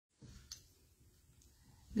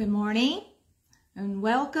Good morning and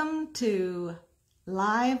welcome to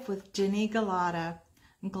Live with Ginny Gulotta.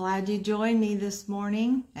 I'm glad you joined me this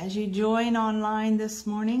morning. As you join online this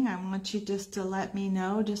morning, I want you just to let me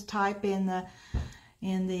know. Just type in the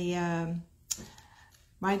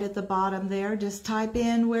right at the bottom there, just type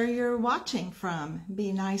in where you're watching from. It'd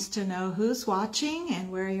be nice to know who's watching and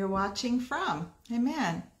where you're watching from.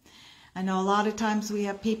 Amen. I know a lot of times we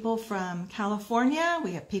have people from California,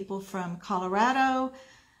 we have people from Colorado,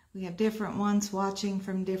 we have different ones watching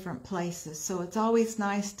from different places. So it's always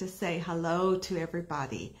nice to say hello to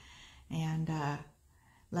everybody and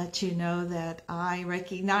let you know that I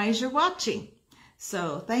recognize you're watching.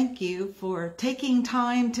 So thank you for taking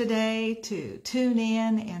time today to tune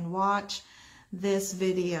in and watch this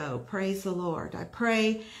video. Praise the Lord. I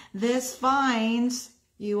pray this finds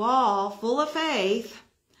you all full of faith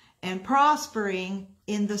and prospering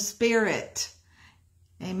in the Spirit.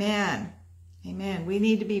 Amen. Amen. We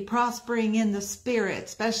need to be prospering in the Spirit,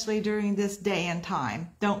 especially during this day and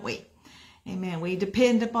time, don't we? Amen. We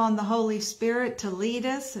depend upon the Holy Spirit to lead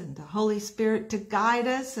us and the Holy Spirit to guide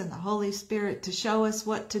us and the Holy Spirit to show us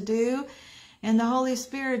what to do and the Holy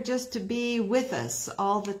Spirit just to be with us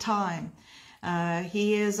all the time.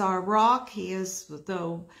 He is our rock. He is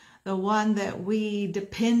the one that we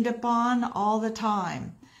depend upon all the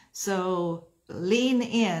time. So lean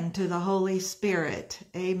in to the Holy Spirit.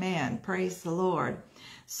 Amen. Praise the Lord.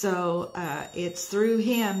 So it's through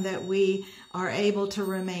Him that we are able to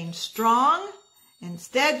remain strong and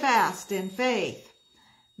steadfast in faith.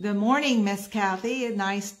 Good morning, Miss Kathy.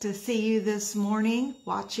 Nice to see you this morning,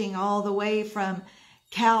 watching all the way from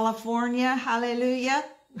California. Hallelujah.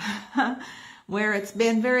 Where it's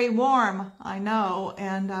been very warm, I know.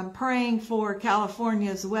 And I'm praying for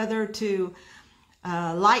California's weather to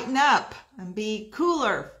lighten up and be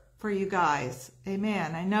cooler for you guys.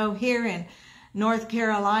 Amen. I know here in North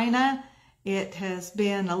Carolina, it has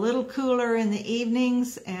been a little cooler in the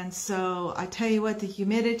evenings, and so I tell you what, the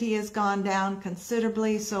humidity has gone down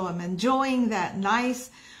considerably, so I'm enjoying that nice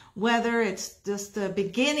weather. It's just the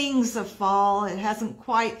beginnings of fall. It hasn't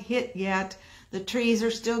quite hit yet. The trees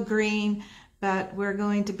are still green, but we're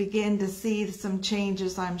going to begin to see some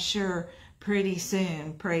changes, I'm sure, pretty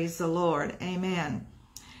soon. Praise the Lord. Amen.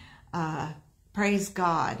 Praise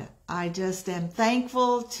God. I just am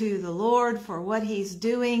thankful to the Lord for what He's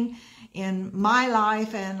doing in my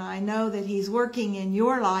life, and I know that He's working in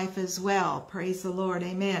your life as well. Praise the Lord.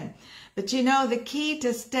 Amen. But you know, the key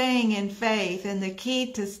to staying in faith and the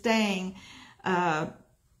key to staying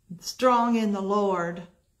strong in the Lord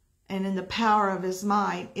and in the power of His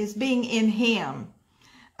might is being in Him.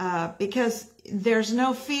 Because there's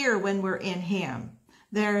no fear when we're in Him.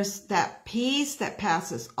 There's that peace that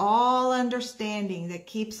passes all understanding that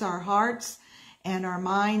keeps our hearts and our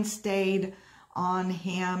minds stayed on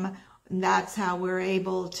Him. And that's how we're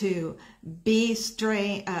able to be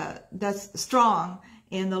strong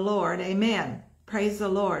in the Lord. Amen. Praise the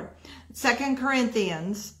Lord. 2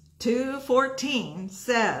 Corinthians 2:14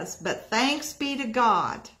 says, "But thanks be to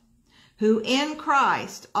God, who in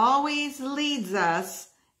Christ always leads us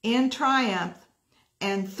in triumph,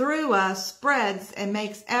 and through us spreads and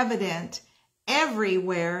makes evident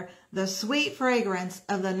everywhere the sweet fragrance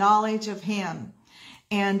of the knowledge of Him."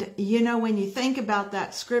 And you know, when you think about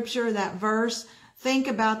that scripture, that verse, think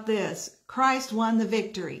about this. Christ won the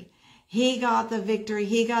victory. He got the victory.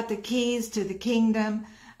 He got the keys to the kingdom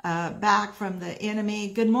back from the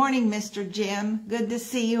enemy. Good morning, Mr. Jim. Good to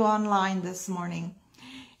see you online this morning.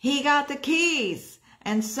 He got the keys.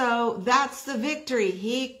 And so that's the victory.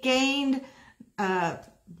 He gained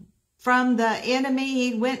from the enemy.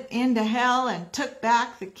 He went into hell and took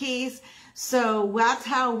back the keys. So that's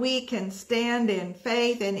how we can stand in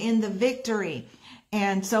faith and in the victory.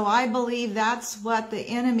 And so I believe that's what the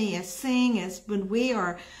enemy is seeing, is when we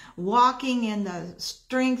are walking in the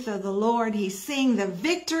strength of the Lord, he's seeing the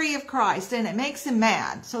victory of Christ, and it makes him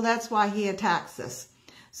mad. So that's why he attacks us.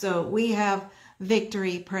 So we have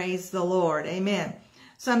victory. Praise the Lord. Amen.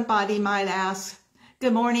 Somebody might ask,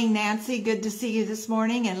 good morning, Nancy. Good to see you this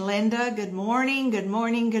morning. And Linda, good morning, good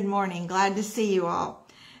morning, good morning. Glad to see you all.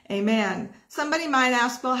 Amen. Somebody might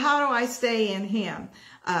ask, well, how do I stay in Him?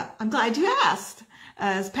 I'm glad you asked,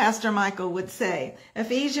 as Pastor Michael would say.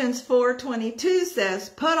 Ephesians 4:22 says,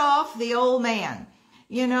 put off the old man.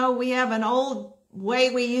 You know, we have an old way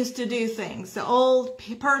we used to do things, the old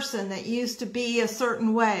person that used to be a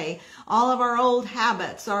certain way, all of our old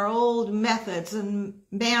habits, our old methods and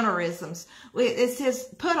mannerisms. It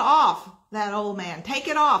says put off that old man. Take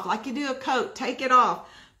it off like you do a coat. Take it off.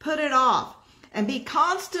 Put it off. And be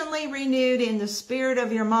constantly renewed in the spirit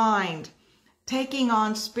of your mind, taking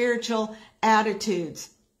on spiritual attitudes.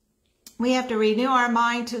 We have to renew our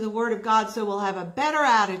mind to the Word of God so we'll have a better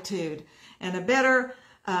attitude and a better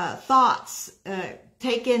thoughts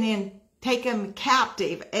taken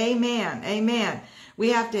captive. Amen. Amen. We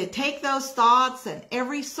have to take those thoughts and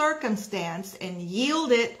every circumstance and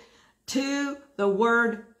yield it to the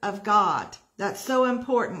Word of God. That's so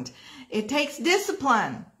important. It takes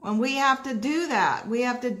discipline when we have to do that. We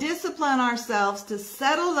have to discipline ourselves to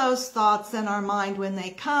settle those thoughts in our mind when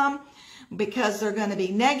they come, because they're going to be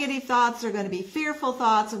negative thoughts, they're going to be fearful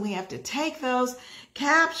thoughts, and we have to take those,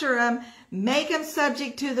 capture them, make them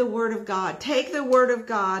subject to the Word of God. Take the Word of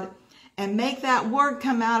God and make that word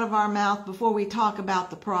come out of our mouth before we talk about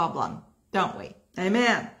the problem, don't we?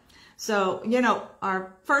 Amen. So,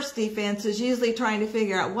 our first defense is usually trying to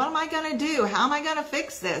figure out, what am I going to do? How am I going to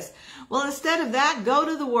fix this? Well, instead of that, go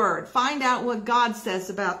to the Word. Find out what God says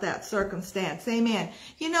about that circumstance. Amen.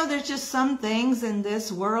 There's just some things in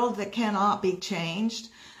this world that cannot be changed.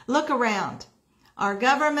 Look around. Our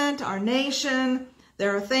government, our nation,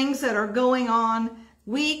 there are things that are going on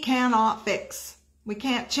we cannot fix. We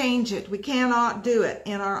can't change it. We cannot do it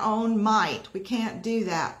in our own might. We can't do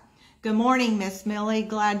that. Good morning, Miss Millie.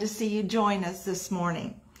 Glad to see you join us this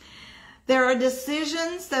morning. There are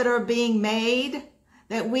decisions that are being made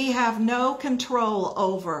that we have no control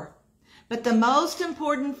over. But the most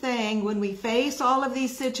important thing when we face all of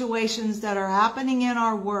these situations that are happening in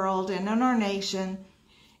our world and in our nation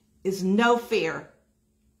is no fear.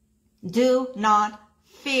 Do not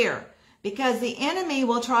fear. Because the enemy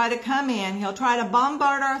will try to come in. He'll try to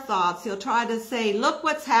bombard our thoughts. He'll try to say, look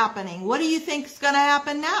what's happening. What do you think is going to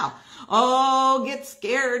happen now? Oh, get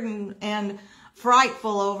scared and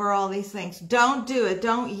frightful over all these things. Don't do it.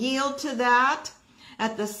 Don't yield to that.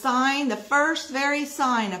 At the first very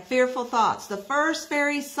sign of fearful thoughts, the first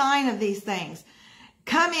very sign of these things,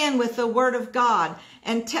 come in with the Word of God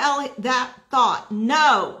and tell that thought,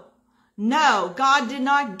 no. No, God did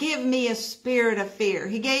not give me a spirit of fear.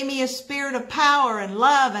 He gave me a spirit of power and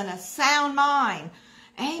love and a sound mind.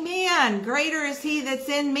 Amen. Greater is He that's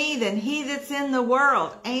in me than he that's in the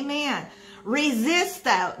world. Amen. Resist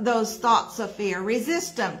those thoughts of fear.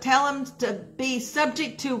 Resist them. Tell them to be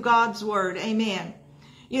subject to God's Word. Amen.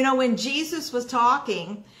 When Jesus was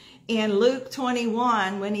talking in Luke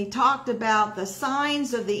 21, when He talked about the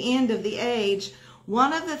signs of the end of the age,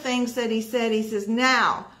 one of the things that He says,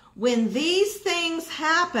 now, when these things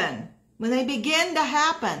happen, when they begin to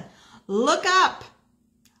happen, look up.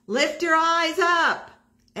 Lift your eyes up.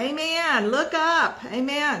 Amen. Look up.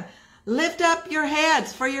 Amen. Lift up your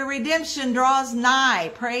heads, for your redemption draws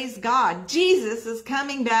nigh. Praise God. Jesus is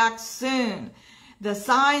coming back soon. The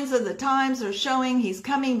signs of the times are showing He's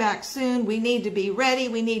coming back soon. We need to be ready.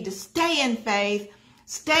 We need to stay in faith.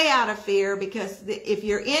 Stay out of fear, because if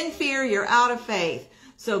you're in fear, you're out of faith.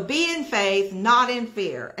 So be in faith, not in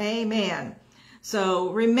fear. Amen.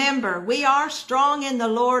 So remember, we are strong in the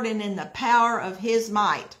Lord and in the power of His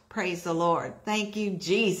might. Praise the Lord. Thank you,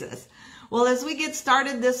 Jesus. Well, as we get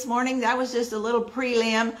started this morning, that was just a little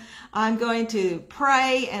prelim. I'm going to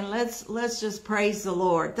pray, and let's just praise the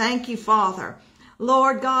Lord. Thank you, Father.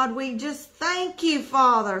 Lord God, we just thank you,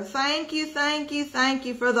 Father. Thank you, thank you, thank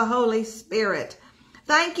you for the Holy Spirit.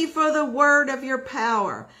 Thank you for the word of your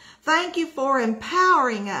power. Thank you for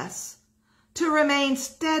empowering us to remain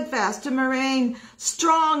steadfast, to remain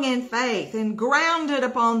strong in faith and grounded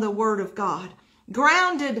upon the Word of God,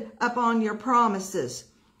 grounded upon your promises.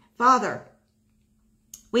 Father,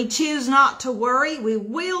 we choose not to worry. We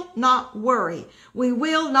will not worry. We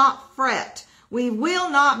will not fret. We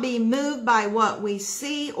will not be moved by what we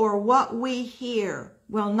see or what we hear.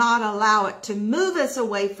 We'll not allow it to move us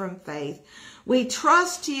away from faith. We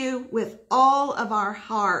trust you with all of our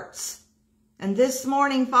hearts. And this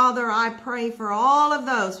morning, Father, I pray for all of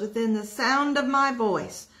those within the sound of my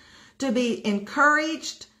voice to be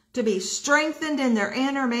encouraged, to be strengthened in their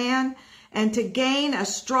inner man, and to gain a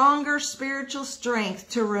stronger spiritual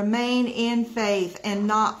strength to remain in faith and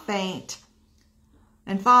not faint.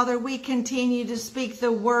 And Father, we continue to speak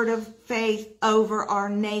the word of faith over our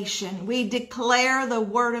nation. We declare the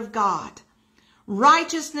word of God.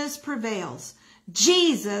 Righteousness prevails.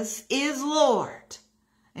 Jesus is Lord.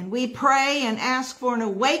 And we pray and ask for an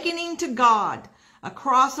awakening to God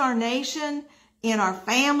across our nation, in our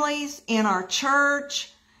families, in our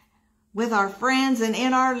church, with our friends, and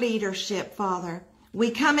in our leadership, Father.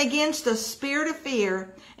 We come against the spirit of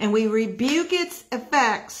fear, and we rebuke its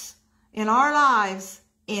effects in our lives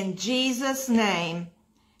in Jesus' name.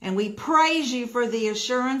 And we praise you for the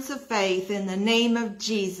assurance of faith in the name of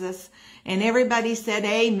Jesus. And everybody said,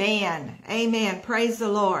 amen. Amen. Praise the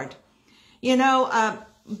Lord.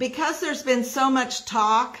 Because there's been so much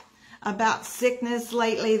talk about sickness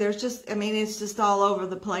lately. There's just, I mean, it's just all over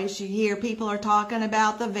the place. You hear people are talking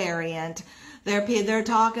about the variant. They're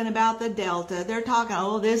talking about the Delta. They're talking,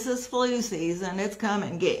 oh, this is flu season. It's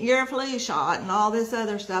coming. Get your flu shot and all this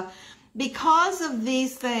other stuff. Because of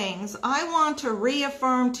these things, I want to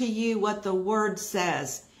reaffirm to you what the Word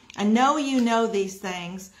says. I know you know these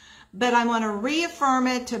things, but I want to reaffirm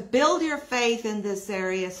it to build your faith in this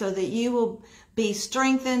area so that you will be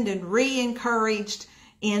strengthened and re-encouraged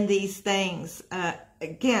in these things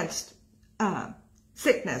against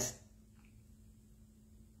sickness.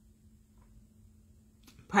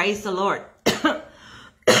 Praise the Lord.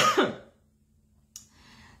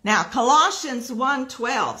 Now, Colossians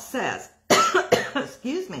 1:12 says,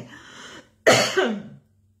 excuse me,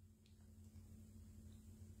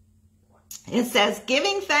 it says,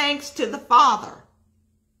 giving thanks to the Father.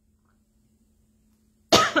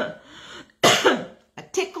 A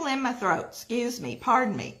tickle in my throat. Excuse me.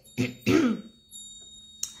 Pardon me.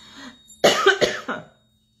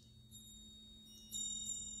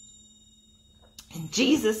 In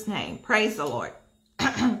Jesus' name, praise the Lord.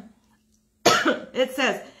 It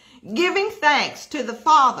says, giving thanks to the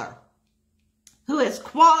Father who has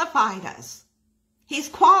qualified us. He's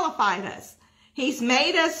qualified us. He's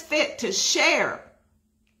made us fit to share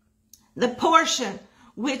the portion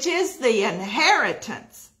which is the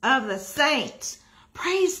inheritance of the saints.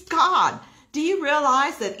 Praise God. Do you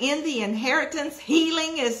realize that in the inheritance,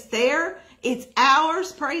 healing is there? It's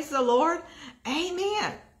ours. Praise the Lord.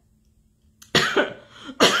 Amen.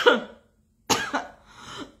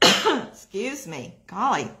 Excuse me.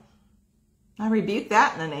 Golly. I rebuke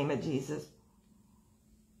that in the name of Jesus.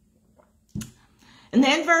 And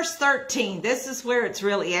then verse 13, this is where it's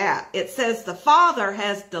really at. It says, the Father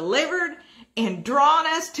has delivered and drawn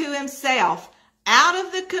us to himself out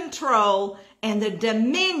of the control and the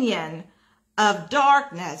dominion of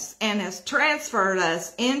darkness and has transferred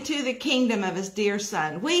us into the kingdom of his dear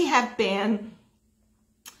Son. We have been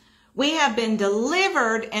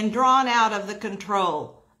delivered and drawn out of the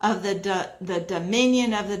control of the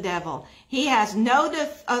dominion of the devil. He has no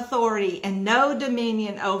authority and no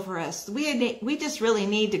dominion over us. We just really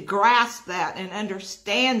need to grasp that and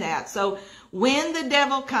understand that. So when the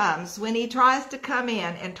devil comes, when he tries to come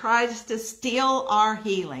in and tries to steal our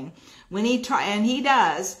healing, and he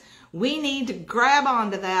does, we need to grab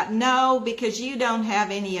onto that. No, because you don't have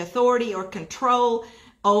any authority or control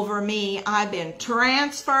over me. I've been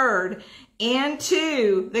transferred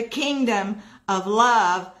into the kingdom of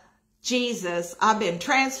love, Jesus. I've been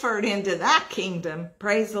transferred into that kingdom.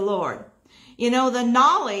 Praise the Lord. You know, the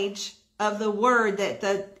knowledge of the word that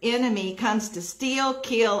the enemy comes to steal,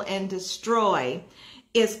 kill, and destroy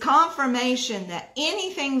is confirmation that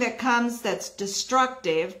anything that comes that's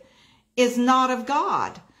destructive is not of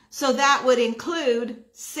God. So that would include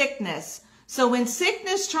sickness. So when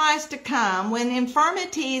sickness tries to come, when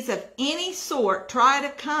infirmities of any sort try to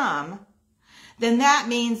come, then that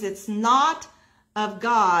means it's not of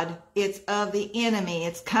God, it's of the enemy.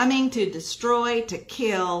 It's coming to destroy, to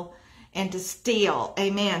kill, and to steal.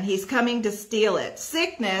 Amen. He's coming to steal it.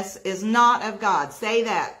 Sickness is not of God. Say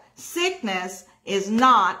that. Sickness is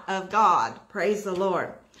not of God. Praise the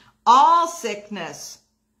Lord. All sickness,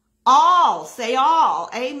 all, say all,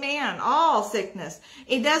 amen, all sickness.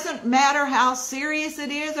 It doesn't matter how serious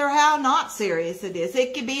it is or how not serious it is.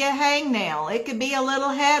 It could be a hangnail. It could be a little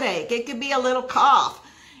headache. It could be a little cough.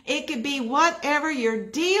 It could be whatever you're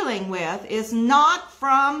dealing with is not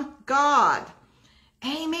from God.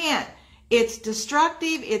 Amen. It's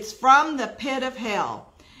destructive. It's from the pit of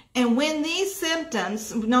hell. And when these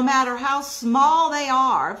symptoms, no matter how small they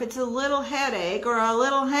are, if it's a little headache or a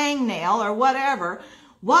little hangnail or whatever,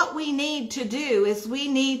 what we need to do is we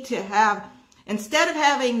need to have, instead of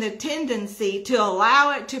having the tendency to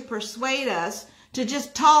allow it to persuade us to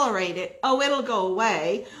just tolerate it, oh, it'll go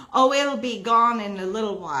away, oh, it'll be gone in a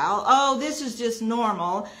little while, oh, this is just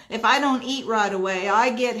normal, if I don't eat right away,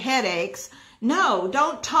 I get headaches. No,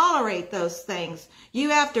 don't tolerate those things. You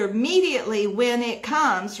have to immediately, when it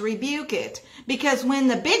comes, rebuke it. Because when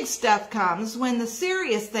the big stuff comes, when the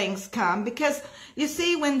serious things come, because you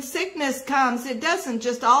see, when sickness comes, it doesn't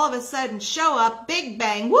just all of a sudden show up, big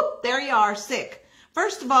bang, whoop, there you are, sick.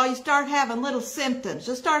 First of all, you start having little symptoms.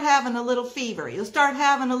 You'll start having a little fever. You'll start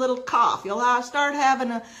having a little cough. You'll start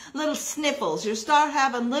having a little sniffles. You'll start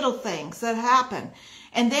having little things that happen.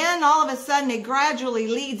 And then all of a sudden it gradually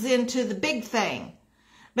leads into the big thing.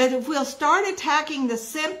 But if we'll start attacking the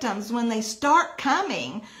symptoms when they start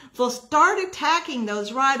coming, if we'll start attacking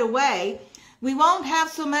those right away, we won't have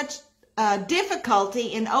so much difficulty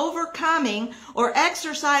in overcoming or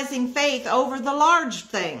exercising faith over the large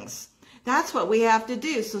things. That's what we have to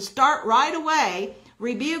do. So start right away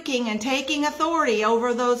rebuking and taking authority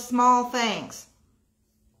over those small things.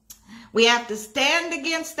 We have to stand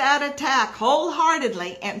against that attack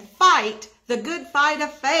wholeheartedly and fight the good fight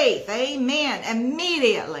of faith. Amen.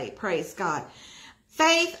 Immediately. Praise God.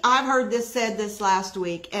 Faith, I've heard this said this last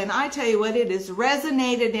week, and I tell you what, it has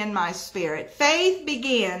resonated in my spirit. Faith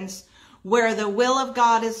begins where the will of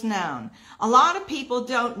God is known. A lot of people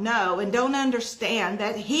don't know and don't understand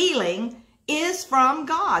that healing is from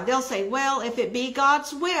God. They'll say, well, if it be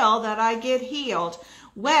God's will that I get healed,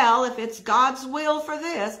 well, if it's God's will for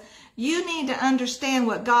this, you need to understand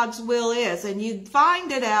what God's will is, and you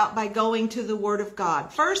find it out by going to the Word of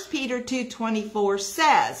God. 1 Peter 2:24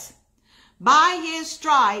 says, by his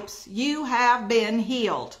stripes you have been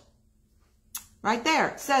healed. Right there,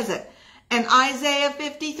 it says it. And Isaiah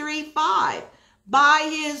 53:5, by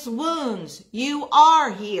his wounds you are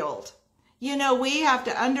healed. You know, we have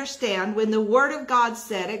to understand when the Word of God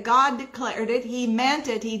said it, God declared it, he meant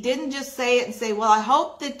it. He didn't just say it and say, well, I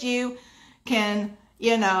hope that you can,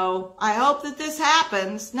 I hope that this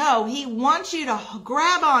happens. No, he wants you to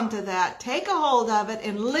grab onto that, take a hold of it,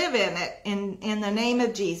 and live in it in the name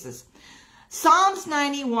of Jesus. Psalms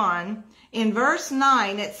 91, in verse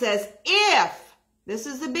 9, it says, if, this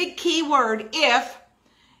is the big key word, if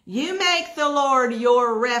you make the Lord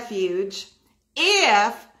your refuge,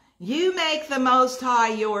 if you make the Most High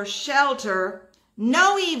your shelter,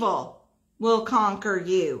 no evil will conquer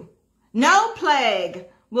you. No plague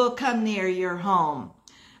will come near your home,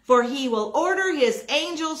 for he will order his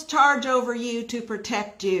angels charge over you to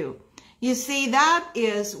protect you. You see, that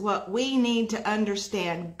is what we need to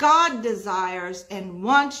understand. God desires and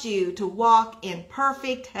wants you to walk in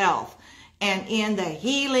perfect health and in the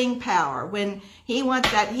healing power. When he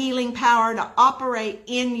wants that healing power to operate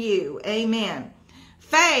in you. Amen.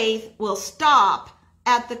 Faith will stop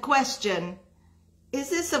at the question,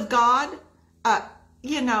 is this of God?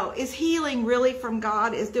 Is healing really from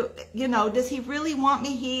God? Does he really want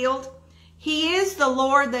me healed? He is the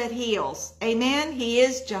Lord that heals. Amen. He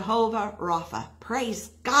is Jehovah Rapha. Praise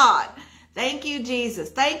God. Thank you, Jesus.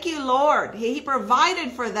 Thank you, Lord. He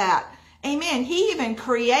provided for that. Amen. He even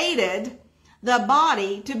created the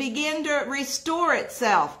body to begin to restore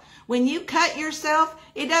itself. When you cut yourself,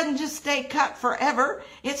 it doesn't just stay cut forever.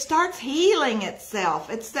 It starts healing itself.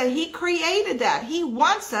 It's that he created that. He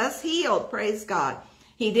wants us healed. Praise God.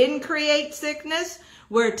 He didn't create sickness.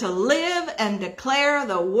 We're to live and declare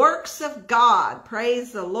the works of God.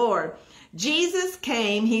 Praise the Lord. Jesus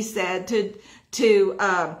came, he said,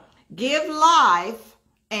 to give life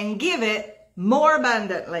and give it more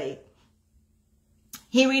abundantly.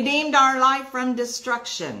 He redeemed our life from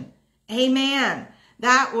destruction. Amen.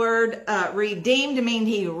 That word redeemed means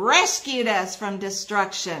he rescued us from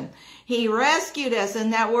destruction. He rescued us,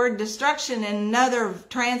 and that word destruction in another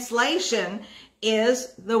translation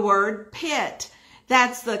is the word pit.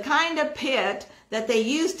 That's the kind of pit that they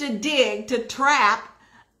used to dig to trap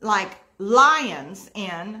like lions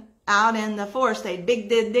in out in the forest. They'd dig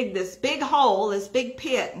this big hole, this big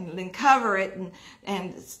pit, and then cover it,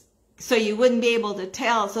 and so you wouldn't be able to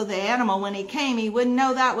tell. So the animal, when he came, he wouldn't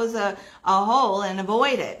know that was a hole and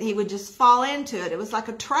avoid it. He would just fall into it. It was like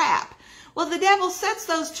a trap. Well, the devil sets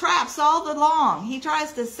those traps all along. He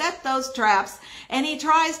tries to set those traps, and he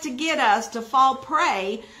tries to get us to fall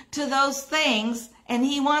prey to those things, and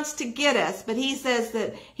he wants to get us. But he says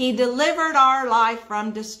that he delivered our life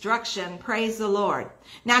from destruction. Praise the Lord.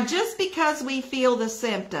 Now, just because we feel the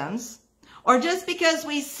symptoms, or just because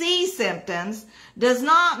we see symptoms, does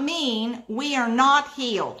not mean we are not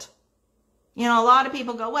healed. A lot of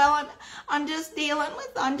people go, well, I'm just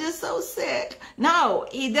I'm just so sick. No,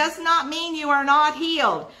 he does not mean you are not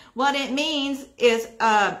healed. What it means is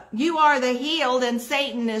you are the healed, and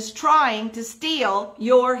Satan is trying to steal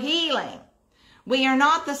your healing. We are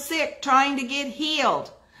not the sick trying to get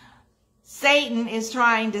healed. Satan is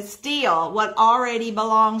trying to steal what already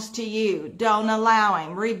belongs to you. Don't allow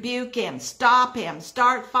him. Rebuke him. Stop him.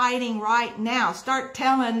 Start fighting right now. Start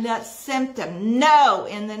telling that symptom, no,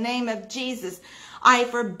 in the name of Jesus. I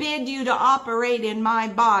forbid you to operate in my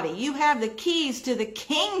body. You have the keys to the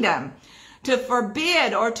kingdom to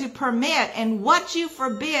forbid or to permit. And what you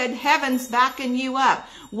forbid, heaven's backing you up.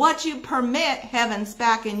 What you permit, heaven's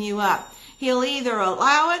backing you up. He'll either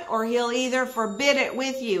allow it or he'll either forbid it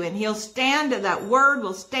with you. And he'll stand, that word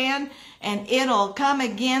will stand, and it'll come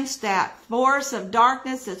against that force of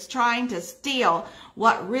darkness that's trying to steal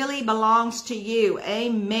what really belongs to you.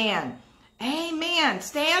 Amen. Amen.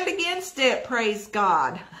 Stand against it. Praise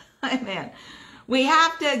God. Amen. We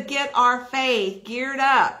have to get our faith geared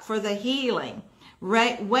up for the healing.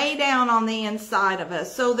 way down on the inside of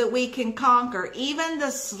us so that we can conquer even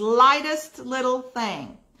the slightest little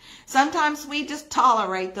thing. Sometimes we just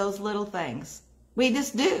tolerate those little things. We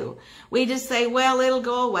just do. We just say, well, it'll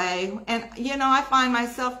go away. And, you know, I find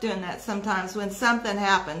myself doing that sometimes when something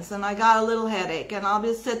happens and I got a little headache, and I'll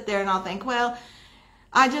just sit there and I'll think, well,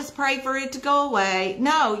 I just pray for it to go away.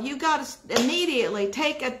 No, you got to immediately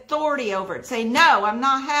take authority over it. Say, no, I'm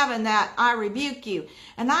not having that. I rebuke you.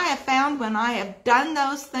 And I have found when I have done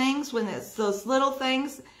those things, when it's those little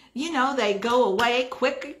things, you know, they go away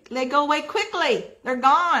quick. They go away quickly. They're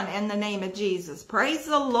gone in the name of Jesus. Praise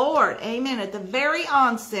the Lord. Amen. At the very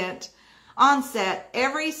onset,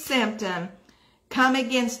 every symptom, come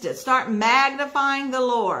against it. Start magnifying the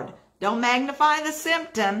Lord. Don't magnify the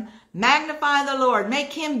symptom. Magnify the Lord.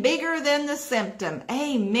 Make him bigger than the symptom.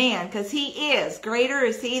 Amen. Because he is. Greater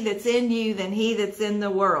is he that's in you than he that's in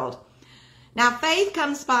the world. Now, faith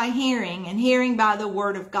comes by hearing, and hearing by the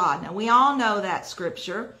word of God. Now, we all know that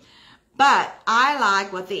scripture. But I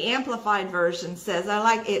like what the Amplified Version says. I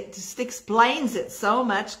like it, just explains it so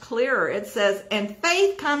much clearer. It says, and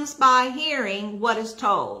faith comes by hearing what is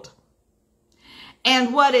told.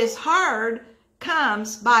 And what is heard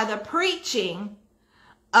comes by the preaching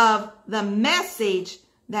of the message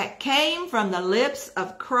that came from the lips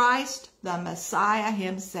of Christ, the Messiah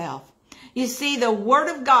himself. You see, the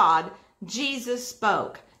word of God, Jesus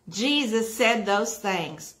spoke. Jesus said those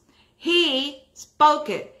things. He spoke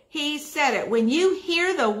it. He said it. When you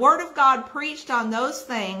hear the word of God preached on those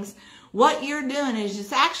things, what you're doing is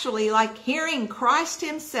just actually like hearing Christ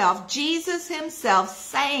himself, Jesus himself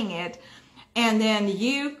saying it, and then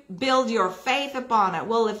you build your faith upon it.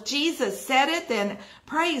 Well, if Jesus said it, then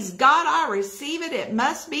praise God, I receive it. It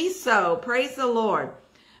must be so. Praise the Lord.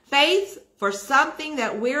 Faith for something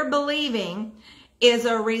that we're believing is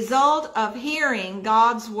a result of hearing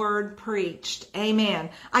God's word preached.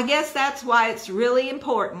 Amen. I guess that's why it's really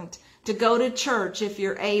important to go to church if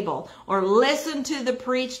you're able, or listen to the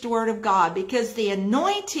preached word of God, because the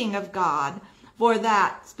anointing of God for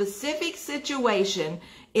that specific situation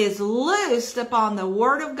is loosed upon the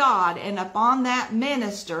word of God and upon that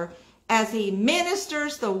minister as he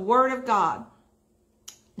ministers the word of God.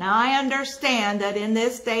 Now, I understand that in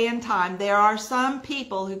this day and time, there are some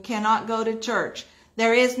people who cannot go to church.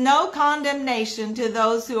 There is no condemnation to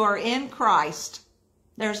those who are in Christ.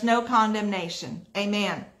 There's no condemnation.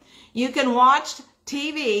 Amen. You can watch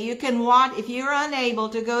TV. You can watch, if you're unable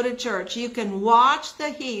to go to church, you can watch the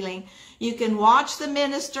healing. You can watch the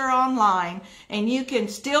minister online, and you can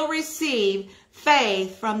still receive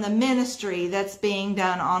faith from the ministry that's being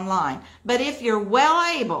done online. But if you're well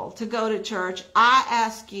able to go to church, I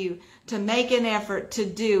ask you to make an effort to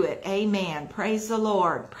do it. Amen. Praise the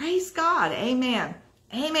Lord. Praise God. Amen.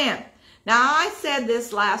 Amen. Now, I said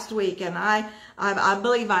this last week, and I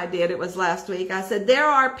believe I did. It was last week. I said there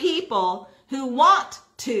are people who want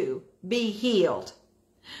to be healed,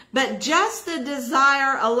 but just the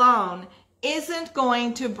desire alone isn't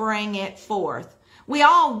going to bring it forth. We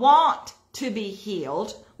all want to be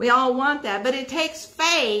healed. We all want that, but it takes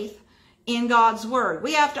faith in God's word.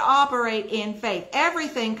 We have to operate in faith.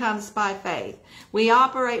 Everything comes by faith. We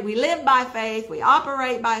live by faith. We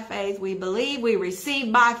operate by faith. We believe, we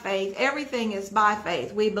receive by faith. Everything is by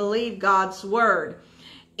faith. We believe God's word.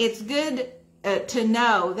 It's good to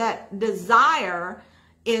know that desire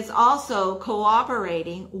is also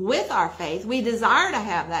cooperating with our faith. We desire to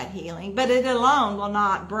have that healing, but it alone will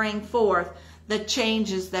not bring forth the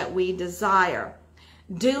changes that we desire.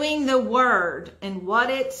 Doing the word and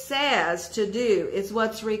what it says to do is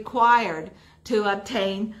what's required to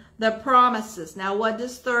obtain the promises. Now, what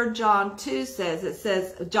does 3 John 2 says? It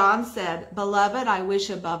says, John said, Beloved, I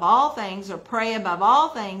wish above all things, or pray above all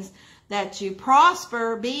things, that you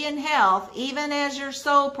prosper, be in health, even as your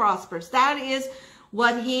soul prospers. That is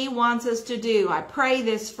what he wants us to do. I pray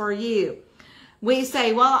this for you. We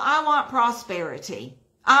say, well, I want prosperity.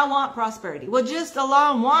 I want prosperity. Well, just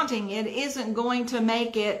alone wanting it isn't going to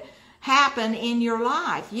make it happen in your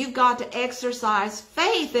life. You've got to exercise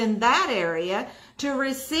faith in that area to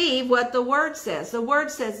receive what the word says. The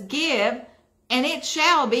word says, give, and it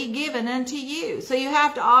shall be given unto you. So you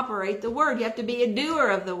have to operate the word. You have to be a doer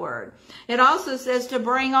of the word. It also says to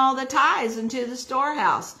bring all the tithes into the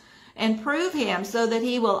storehouse and prove him, so that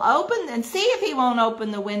he will open, and see if he won't open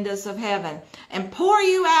the windows of heaven and pour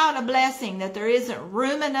you out a blessing that there isn't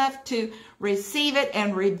room enough to receive it,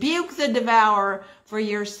 and rebuke the devourer for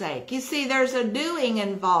your sake. You see, there's a doing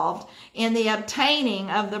involved in the obtaining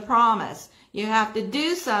of the promise. You have to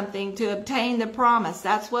do something to obtain the promise.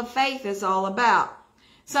 That's what faith is all about.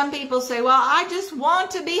 Some people say, well, I just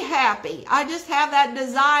want to be happy. I just have that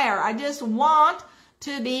desire. I just want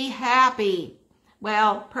to be happy.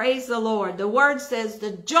 Well, praise the Lord. The word says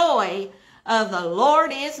the joy of the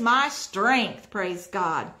Lord is my strength. Praise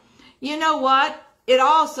God. You know what? It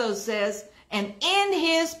also says, and in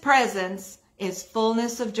his presence is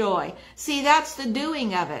fullness of joy. See, that's the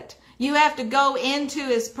doing of it. You have to go into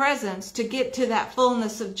his presence to get to that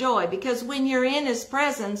fullness of joy, because when you're in his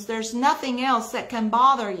presence, there's nothing else that can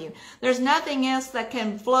bother you. There's nothing else that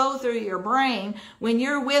can flow through your brain. When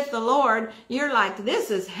you're with the Lord, you're like, this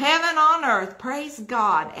is heaven on earth. Praise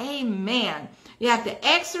God. Amen. You have to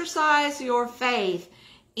exercise your faith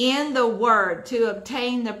in the word to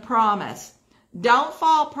obtain the promise. Don't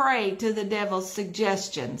fall prey to the devil's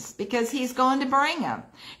suggestions, because he's going to bring them.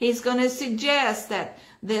 He's going to suggest that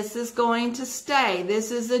this is going to stay.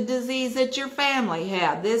 This is a disease that your family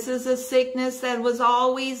had. This is a sickness that was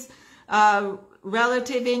always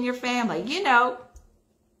relative in your family. You know,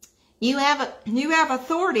 you have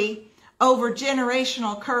authority over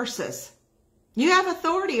generational curses. You have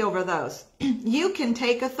authority over those. You can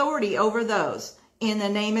take authority over those in the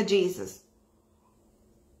name of Jesus.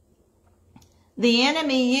 The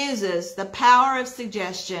enemy uses the power of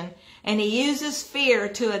suggestion, and he uses fear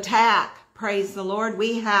to attack. Praise the Lord.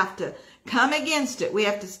 We have to come against it. We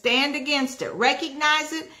have to stand against it,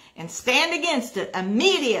 recognize it, and stand against it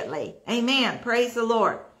immediately. Amen. Praise the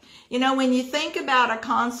Lord. You know, when you think about a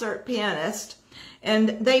concert pianist, and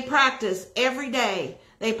they practice every day.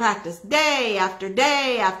 They practice day after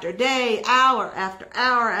day after day, hour after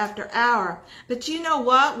hour after hour. But you know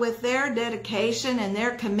what? With their dedication and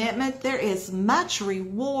their commitment, there is much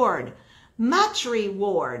reward. Much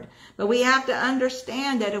reward. But we have to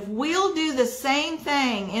understand that if we'll do the same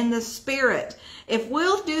thing in the Spirit, if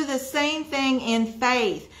we'll do the same thing in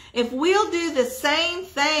faith, if we'll do the same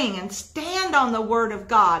thing and stand on the Word of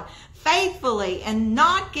God faithfully and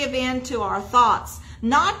not give in to our thoughts,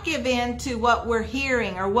 not give in to what we're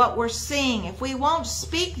hearing or what we're seeing, if we won't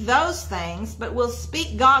speak those things, but we'll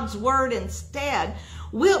speak God's Word instead,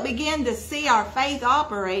 we'll begin to see our faith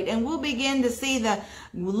operate, and we'll begin to see the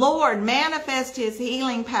Lord manifest his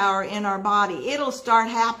healing power in our body. It'll start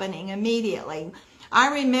happening immediately.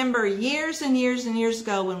 I remember years and years and years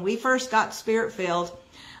ago when we first got Spirit-filled,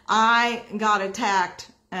 I got attacked,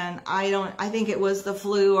 and I think it was the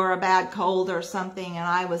flu or a bad cold or something, and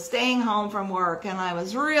I was staying home from work, and I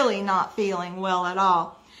was really not feeling well at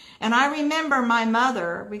all. And I remember my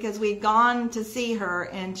mother, because we'd gone to see her,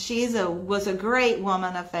 and was a great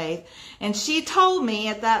woman of faith. And she told me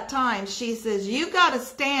at that time, she says, you've got to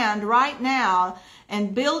stand right now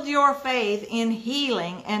and build your faith in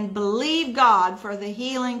healing and believe God for the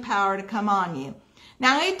healing power to come on you.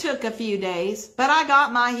 Now, it took a few days, but I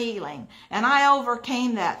got my healing, and I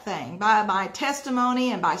overcame that thing by my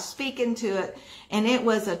testimony and by speaking to it, and it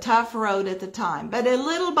was a tough road at the time. But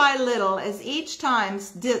little by little, as each time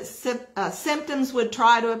symptoms would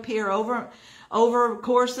try to appear over a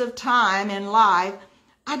course of time in life,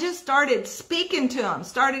 I just started speaking to them,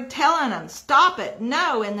 started telling them, stop it,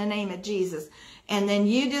 no, in the name of Jesus. And then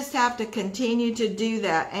you just have to continue to do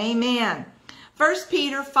that. Amen. 1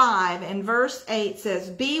 Peter 5 and verse 8 says,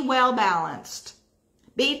 be well balanced,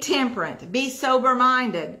 be temperate, be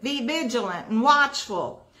sober-minded, be vigilant and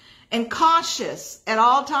watchful and cautious at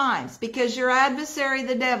all times, because your adversary,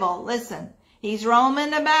 the devil, listen, he's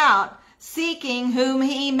roaming about seeking whom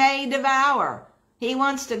he may devour. He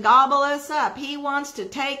wants to gobble us up. He wants to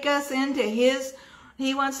take us into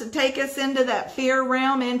that fear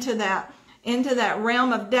realm, into that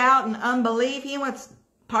realm of doubt and unbelief. He wants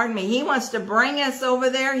to bring us over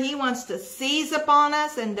there. He wants to seize upon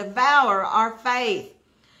us and devour our faith.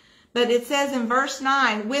 But it says in verse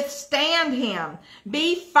 9, withstand him,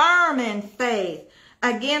 be firm in faith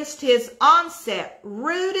against his onset,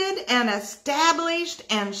 rooted and established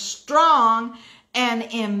and strong and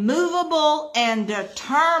immovable and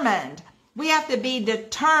determined. We have to be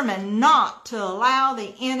determined not to allow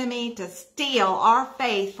the enemy to steal our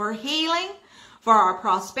faith for healing, for our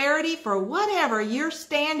prosperity, for whatever you're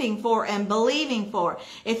standing for and believing for.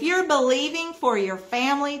 If you're believing for your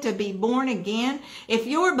family to be born again, if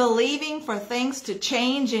you're believing for things to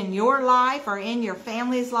change in your life or in your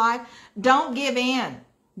family's life, don't give in.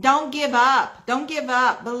 Don't give up. Don't give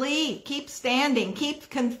up. Believe. Keep standing. Keep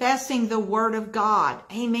confessing the Word of God.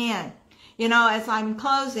 Amen. You know, as I'm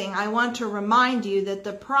closing, I want to remind you that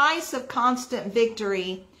the price of constant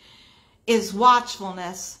victory is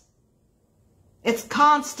watchfulness. It's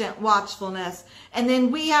constant watchfulness. And then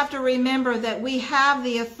we have to remember that we have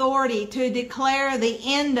the authority to declare the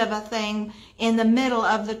end of a thing in the middle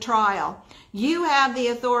of the trial. You have the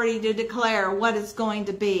authority to declare what it's going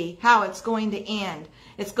to be, how it's going to end.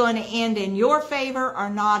 It's going to end in your favor or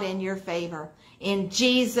not in your favor. in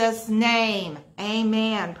Jesus' name.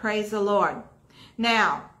 Amen. Praise the Lord.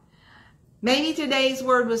 Now, maybe today's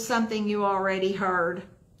word was something you already heard,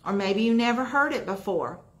 or maybe you never heard it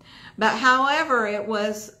before. But however it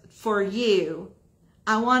was for you,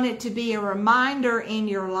 I want it to be a reminder in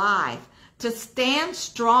your life to stand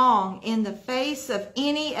strong in the face of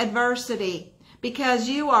any adversity, because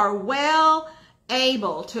you are well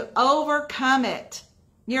able to overcome it.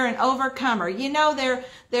 You're an overcomer. You know,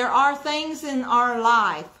 there are things in our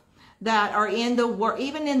life that are in the world,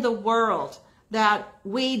 even in the world, that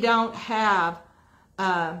we don't have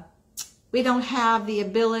the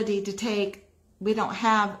ability to take. We don't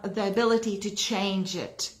have the ability to change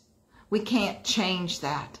it. We can't change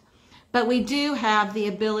that. But we do have the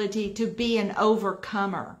ability to be an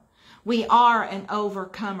overcomer. We are an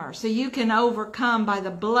overcomer. So you can overcome by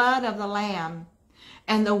the blood of the Lamb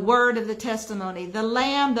and the word of the testimony. The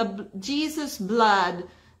Lamb, Jesus' blood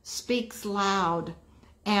speaks loud,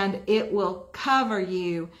 and it will cover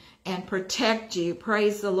you and protect you.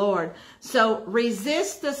 Praise the Lord. So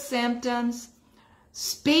resist the symptoms.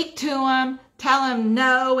 Speak to them. Tell them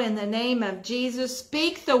no in the name of Jesus.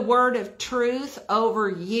 Speak the word of truth over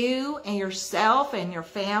you and yourself and your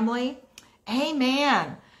family.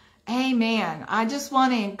 Amen. Amen. I just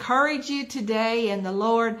want to encourage you today in the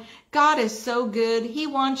Lord. God is so good. He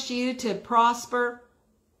wants you to prosper.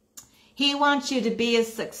 He wants you to be a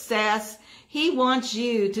success. He wants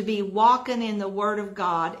you to be walking in the Word of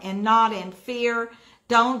God and not in fear.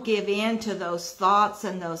 Don't give in to those thoughts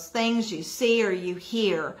and those things you see or you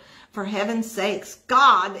hear. For heaven's sakes,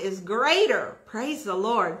 God is greater. Praise the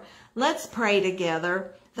Lord. Let's pray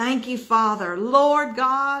together. Thank you, Father. Lord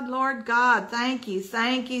God, thank you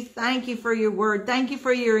for your word. Thank you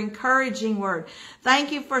for your encouraging word.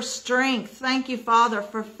 Thank you for strength. Thank you, Father,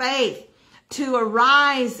 for faith to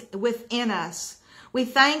arise within us. We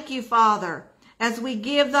thank you, Father, as we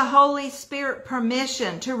give the Holy Spirit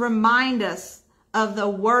permission to remind us of the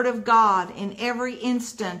Word of God in every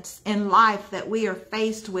instance in life that we are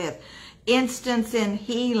faced with. Instance in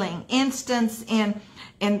healing, instance in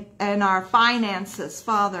our finances,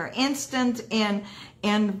 Father, instant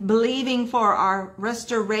in believing for our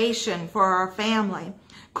restoration for our family.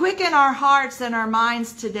 Quicken our hearts and our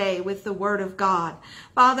minds today with the Word of God.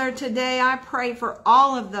 Father, today I pray for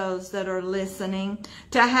all of those that are listening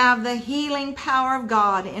to have the healing power of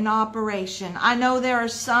God in operation. I know there are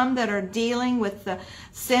some that are dealing with the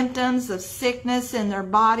symptoms of sickness in their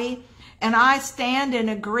body, and I stand in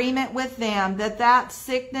agreement with them that that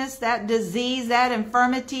sickness, that disease, that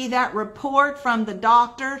infirmity, that report from the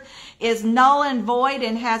doctor is null and void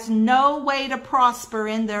and has no way to prosper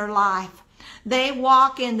in their life. They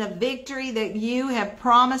walk in the victory that you have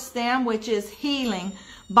promised them, which is healing.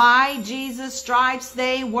 By Jesus' stripes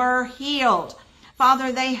they were healed.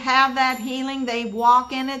 Father, they have that healing. They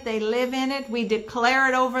walk in it. They live in it. We declare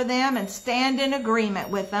it over them and stand in agreement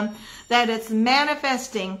with them that it's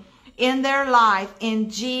manifesting in their life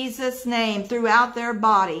in Jesus' name throughout their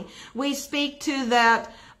body. We speak to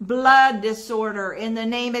that blood disorder in the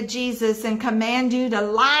name of Jesus and command you to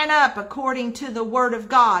line up according to the Word of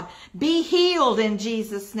God. Be healed in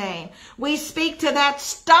Jesus' name. We speak to that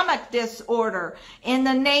stomach disorder in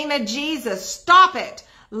the name of Jesus. Stop it.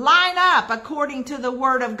 Line up according to the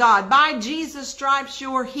Word of God. By Jesus' stripes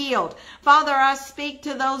you're healed. Father, I speak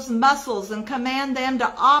to those muscles and command them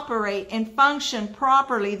to operate and function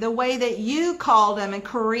properly the way that you called them and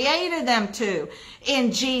created them to.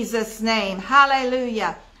 In Jesus' name.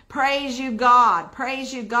 Hallelujah. Praise you, God.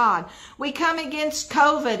 Praise you, God. We come against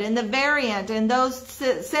COVID and the variant and those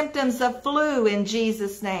symptoms of flu in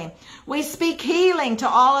Jesus' name. We speak healing to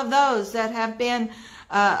all of those that have been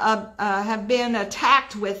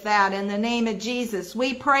attacked with that in the name of Jesus.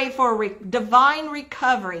 We pray for divine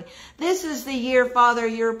recovery. This is the year, Father,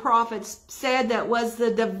 your prophets said that was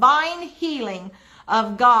the divine healing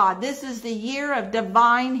of God. This is the year of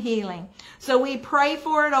divine healing. So we pray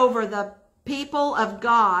for it over the people of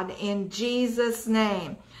God in Jesus'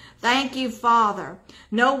 name. Thank you, Father.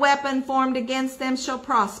 No weapon formed against them shall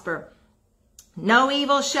prosper. No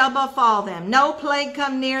evil shall befall them. No plague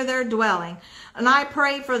come near their dwelling. And I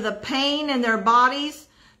pray for the pain in their bodies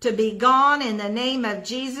to be gone in the name of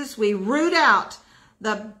Jesus. We root out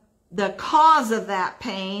the cause of that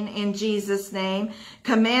pain in Jesus' name.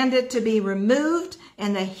 Command it to be removed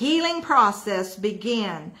and the healing process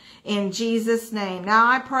begin in Jesus' name. Now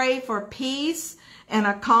I pray for peace and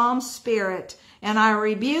a calm spirit. And I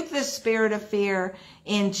rebuke the spirit of fear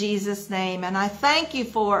in Jesus' name. And I thank you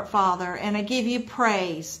for it, Father. And I give you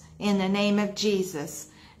praise in the name of Jesus.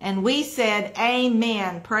 And we said,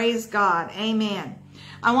 amen. Praise God. Amen.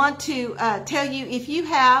 I want to tell you, if you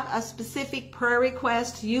have a specific prayer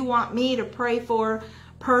request you want me to pray for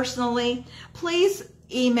personally, please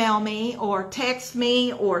email me or text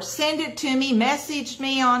me or send it to me, message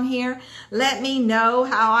me on here. Let me know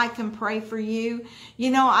how I can pray for you.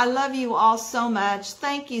 You know, I love you all so much.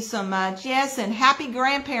 Thank you so much. Yes, and happy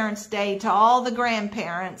Grandparents' Day to all the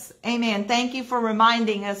grandparents. Amen. Thank you for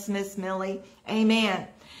reminding us, Miss Millie. Amen.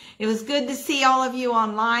 It was good to see all of you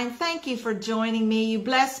online. Thank you for joining me. You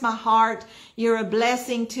bless my heart. You're a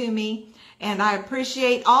blessing to me. And I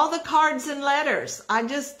appreciate all the cards and letters. I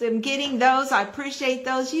just am getting those. I appreciate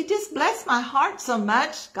those. You just bless my heart so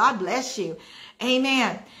much. God bless you.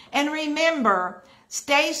 Amen. And remember,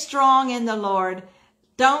 stay strong in the Lord.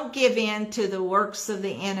 Don't give in to the works of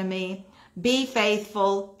the enemy. Be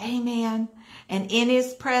faithful. Amen. And in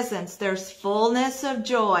his presence, there's fullness of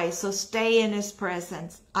joy. So stay in his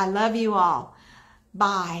presence. I love you all.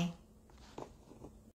 Bye.